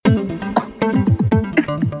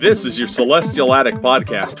This is your Celestial Attic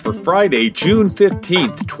podcast for Friday, June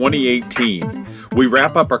 15th, 2018. We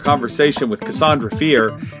wrap up our conversation with Cassandra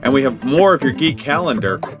and we have more of your geek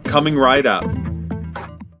calendar coming right up.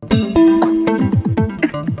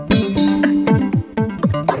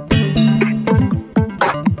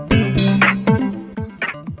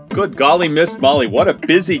 Good golly, Miss Molly, what a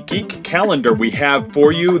busy geek calendar we have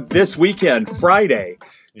for you this weekend, Friday,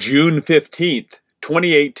 June 15th,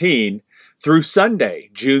 2018, through Sunday,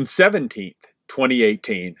 June 17th,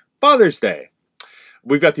 2018, Father's Day.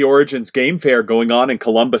 We've got the Origins Game Fair going on in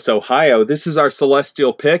Columbus, Ohio. This is our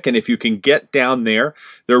celestial pick, and if you can get down there,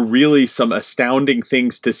 there are really some astounding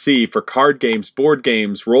things to see for card games, board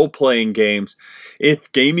games, role-playing games.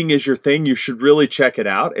 If gaming is your thing, you should really check it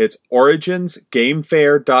out. It's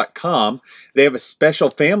originsgamefair.com. They have a special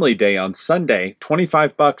family day on Sunday.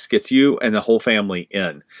 $25 gets you and the whole family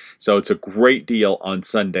in. So it's a great deal on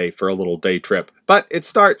Sunday for a little day trip. But it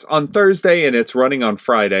starts on Thursday and it's running on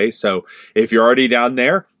Friday. So if you're already down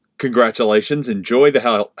there, congratulations. Enjoy the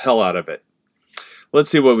hell out of it.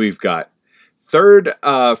 Let's see what we've got. Third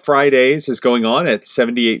Fridays is going on at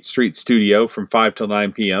 78th Street Studio from 5 till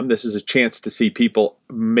 9 p.m. This is a chance to see people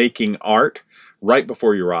making art right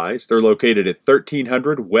before your eyes. They're located at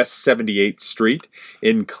 1300 West 78th Street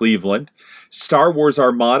in Cleveland. Star Wars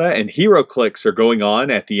Armada and HeroClix are going on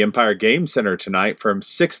at the Empire Game Center tonight from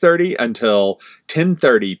 6:30 until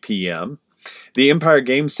 10:30 p.m. The Empire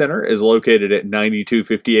Game Center is located at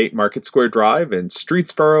 9258 Market Square Drive in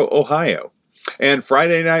Streetsboro, Ohio. And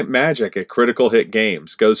Friday Night Magic at Critical Hit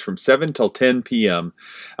Games goes from 7 till 10 p.m.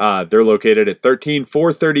 They're located at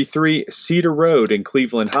 13433 Cedar Road in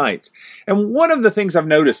Cleveland Heights. And one of the things I've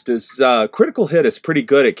noticed is Critical Hit is pretty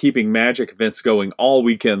good at keeping Magic events going all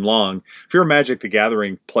weekend long. If you're a Magic the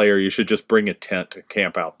Gathering player, you should just bring a tent to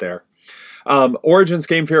camp out there. Origins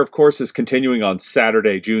Game Fair, of course, is continuing on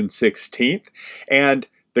Saturday, June 16th. And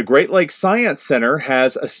the Great Lakes Science Center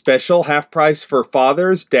has a special half price for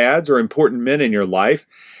fathers, dads, or important men in your life.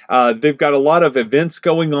 They've got a lot of events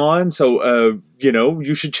going on, so,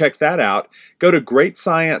 you should check that out. Go to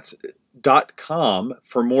greatscience.com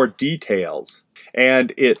for more details.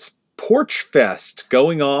 And it's Porch Fest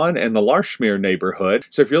going on in the Larchmere neighborhood.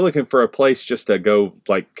 So if you're looking for a place just to go,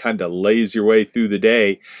 kind of laze your way through the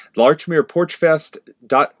day,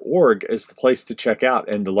 larchmereporchfest.org is the place to check out,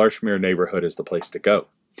 and the Larchmere neighborhood is the place to go.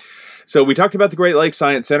 So we talked about the Great Lakes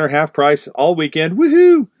Science Center, half price all weekend.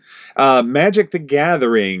 Woohoo! Magic the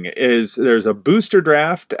Gathering there's a booster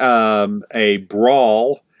draft, a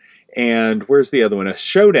brawl, and where's the other one? A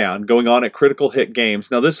showdown going on at Critical Hit Games.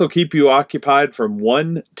 Now this will keep you occupied from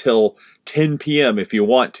 1 till 10 p.m. if you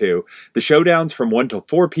want to. The showdown's from 1 till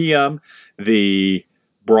 4 p.m. The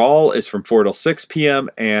brawl is from 4 till 6 p.m.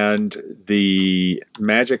 and the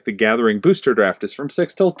Magic the Gathering booster draft is from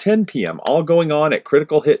 6 till 10 p.m. All going on at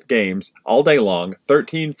Critical Hit Games all day long,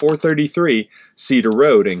 13433 Cedar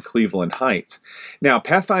Road in Cleveland Heights. Now,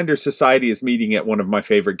 Pathfinder Society is meeting at one of my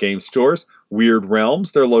favorite game stores, Weird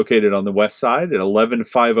Realms. They're located on the west side at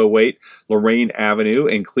 11508 Lorraine Avenue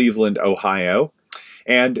in Cleveland, Ohio.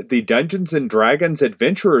 And the Dungeons & Dragons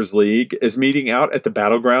Adventurers League is meeting out at the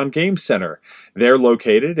Battleground Game Center. They're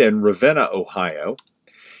located in Ravenna, Ohio.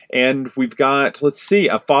 And we've got,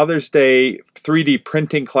 a Father's Day 3D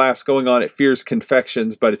printing class going on at Fierce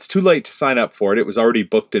Confections, but it's too late to sign up for it. It was already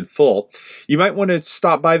booked in full. You might want to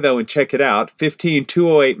stop by, though, and check it out.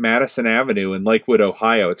 15208 Madison Avenue in Lakewood,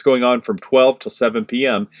 Ohio. It's going on from 12 till 7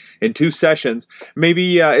 p.m. in 2 sessions.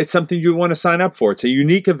 Maybe it's something you want to sign up for. It's a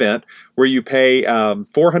unique event where you pay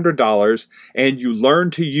 $400 and you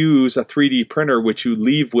learn to use a 3D printer, which you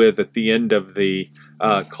leave with at the end of the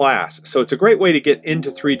class. So it's a great way to get into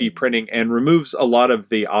 3D printing and removes a lot of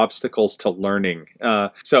the obstacles to learning.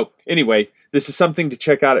 So anyway, this is something to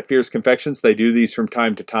check out at Fierce Confections. They do these from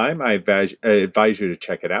time to time. I advise you to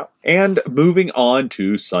check it out. And moving on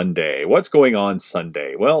to Sunday. What's going on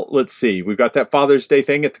Sunday? Well, let's see. We've got that Father's Day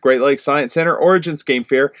thing at the Great Lakes Science Center, Origins Game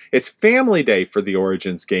Fair. It's Family Day for the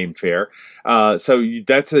Origins Game Fair. So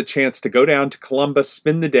that's a chance to go down to Columbus,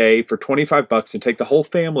 spend the day for $25 and take the whole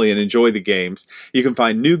family and enjoy the games. You can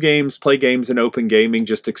find new games, play games, and open gaming.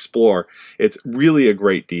 Just explore. It's really a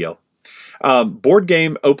great deal. Board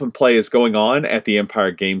game open play is going on at the Empire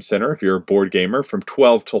Game Center if you're a board gamer from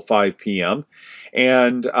 12 till 5 p.m.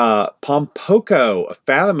 And Pompoko, a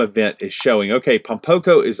Fathom event, is showing. Okay,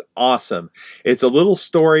 Pompoko is awesome. It's a little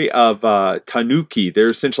story of Tanuki. They're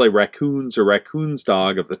essentially raccoons or raccoon's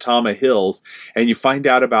dog of the Tama Hills, and you find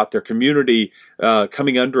out about their community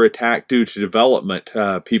coming under attack due to development,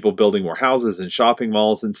 people building more houses and shopping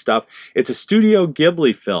malls and stuff. It's a Studio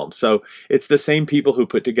Ghibli film, so it's the same people who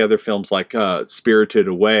put together films like Spirited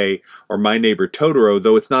Away or My Neighbor Totoro,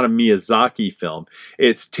 though it's not a Miyazaki film.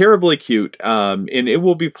 It's terribly cute, and it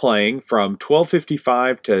will be playing from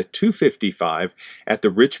 12:55 to 2:55 at the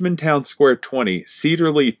Richmond Town Square 20,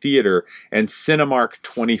 Cedarly Theater, and Cinemark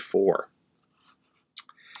 24.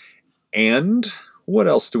 And what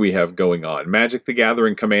else do we have going on? Magic the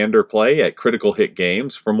Gathering Commander play at Critical Hit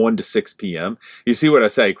Games from 1 to 6 p.m. You see what I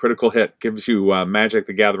say, Critical Hit gives you Magic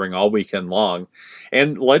the Gathering all weekend long.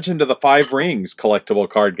 And Legend of the Five Rings collectible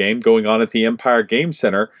card game going on at the Empire Game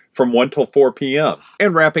Center from 1 till 4 p.m.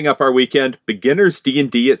 And wrapping up our weekend, Beginners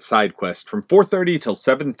D&D at SideQuest from 4:30 till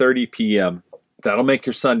 7:30 p.m. That'll make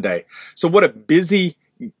your Sunday. So what a busy,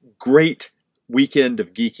 great weekend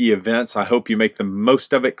of geeky events. I hope you make the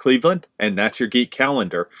most of it, Cleveland. And that's your geek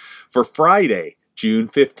calendar for Friday, June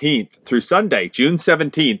 15th through Sunday, June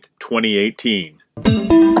 17th, 2018.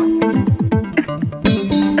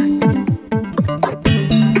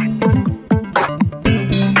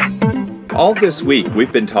 All this week,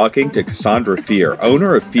 we've been talking to Cassandra Fear,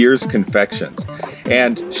 owner of Fear's Confections.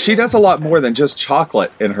 And she does a lot more than just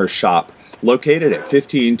chocolate in her shop, located at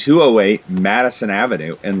 15208 Madison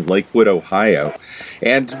Avenue in Lakewood, Ohio.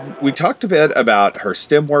 And we talked a bit about her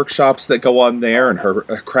STEM workshops that go on there and her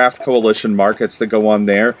craft coalition markets that go on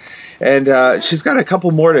there. And she's got a couple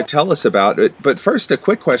more to tell us about it. But first, a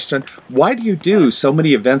quick question. Why do you do so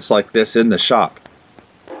many events like this in the shop?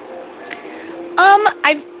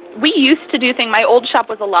 We used to do things. My old shop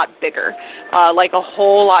was a lot bigger, like a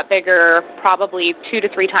whole lot bigger, probably 2 to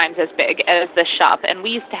 3 times as big as this shop. And we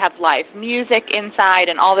used to have live music inside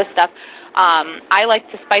and all this stuff. I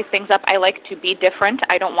like to spice things up. I like to be different.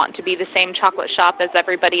 I don't want to be the same chocolate shop as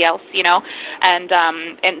everybody else, you know. And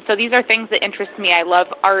so these are things that interest me. I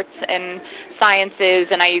love arts and sciences,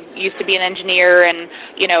 and I used to be an engineer, and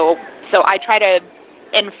you know, so I try to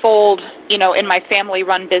enfold, you know, in my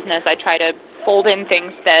family-run business. I try to fold in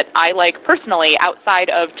things that I like personally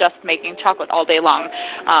outside of just making chocolate all day long.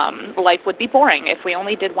 Life would be boring if we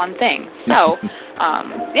only did one thing. So,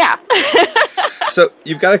 yeah. So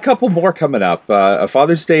you've got a couple more coming up, a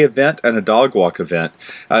Father's Day event and a dog walk event.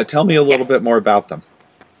 Tell me a little bit more about them.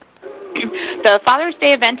 The Father's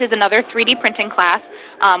Day event is another 3D printing class.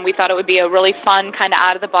 We thought it would be a really fun, kind of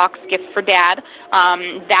out-of-the-box gift for Dad.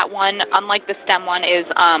 That one, unlike the STEM one, is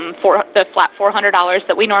for the flat $400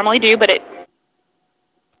 that we normally do, but it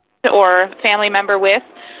or family member with.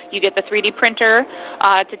 You get the 3D printer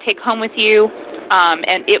to take home with you,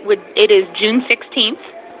 and it is June 16th.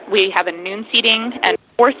 We have a noon seating and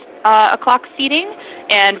 4 o'clock seating,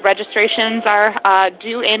 and registrations are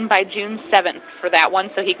due in by June 7th for that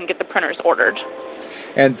one, so he can get the printers ordered.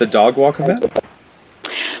 And the dog walk event?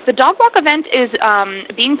 The dog walk event is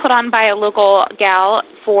being put on by a local gal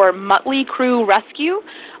for Muttley Crew Rescue.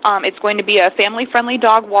 It's going to be a family-friendly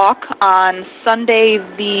dog walk on Sunday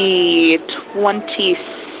the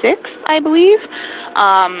 26th, I believe.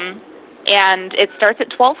 And it starts at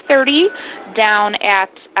 12:30 down at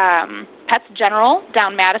Pets General,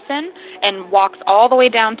 down Madison, and walks all the way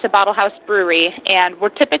down to Bottle House Brewery. And we're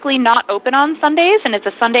typically not open on Sundays, and it's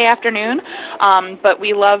a Sunday afternoon. But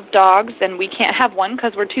we love dogs, and we can't have one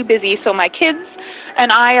because we're too busy. So my kids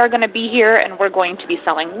and I are going to be here, and we're going to be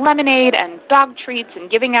selling lemonade and dog treats and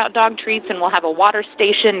giving out dog treats, and we'll have a water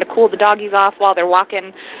station to cool the doggies off while they're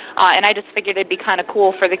walking. And I just figured it'd be kind of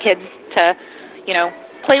cool for the kids to, you know,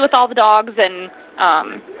 play with all the dogs and,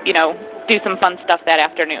 you know, do some fun stuff that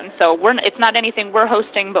afternoon. So it's not anything we're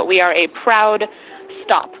hosting, but we are a proud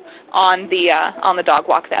stop on the dog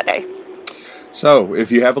walk that day. So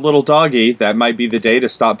if you have a little doggy, that might be the day to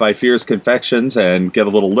stop by Fear's Confections and get a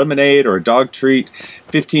little lemonade or a dog treat.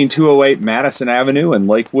 15208 Madison Avenue in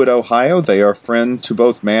Lakewood, Ohio. They are friend to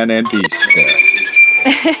both man and beast there.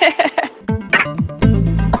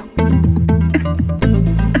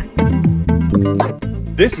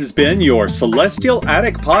 This has been your Celestial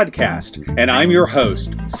Attic Podcast, and I'm your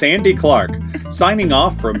host, Sandy Clark, signing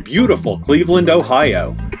off from beautiful Cleveland,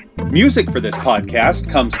 Ohio. Music for this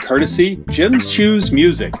podcast comes courtesy Jim's Shoes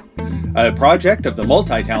Music, a project of the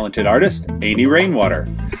multi-talented artist Amy Rainwater.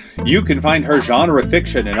 You can find her genre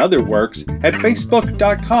fiction and other works at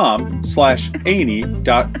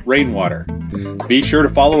facebook.com/Amy.Rainwater. Be sure to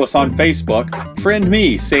follow us on Facebook, friend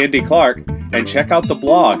me, Sandy Clark, and check out the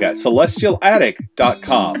blog at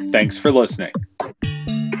celestialattic.com. Thanks for listening.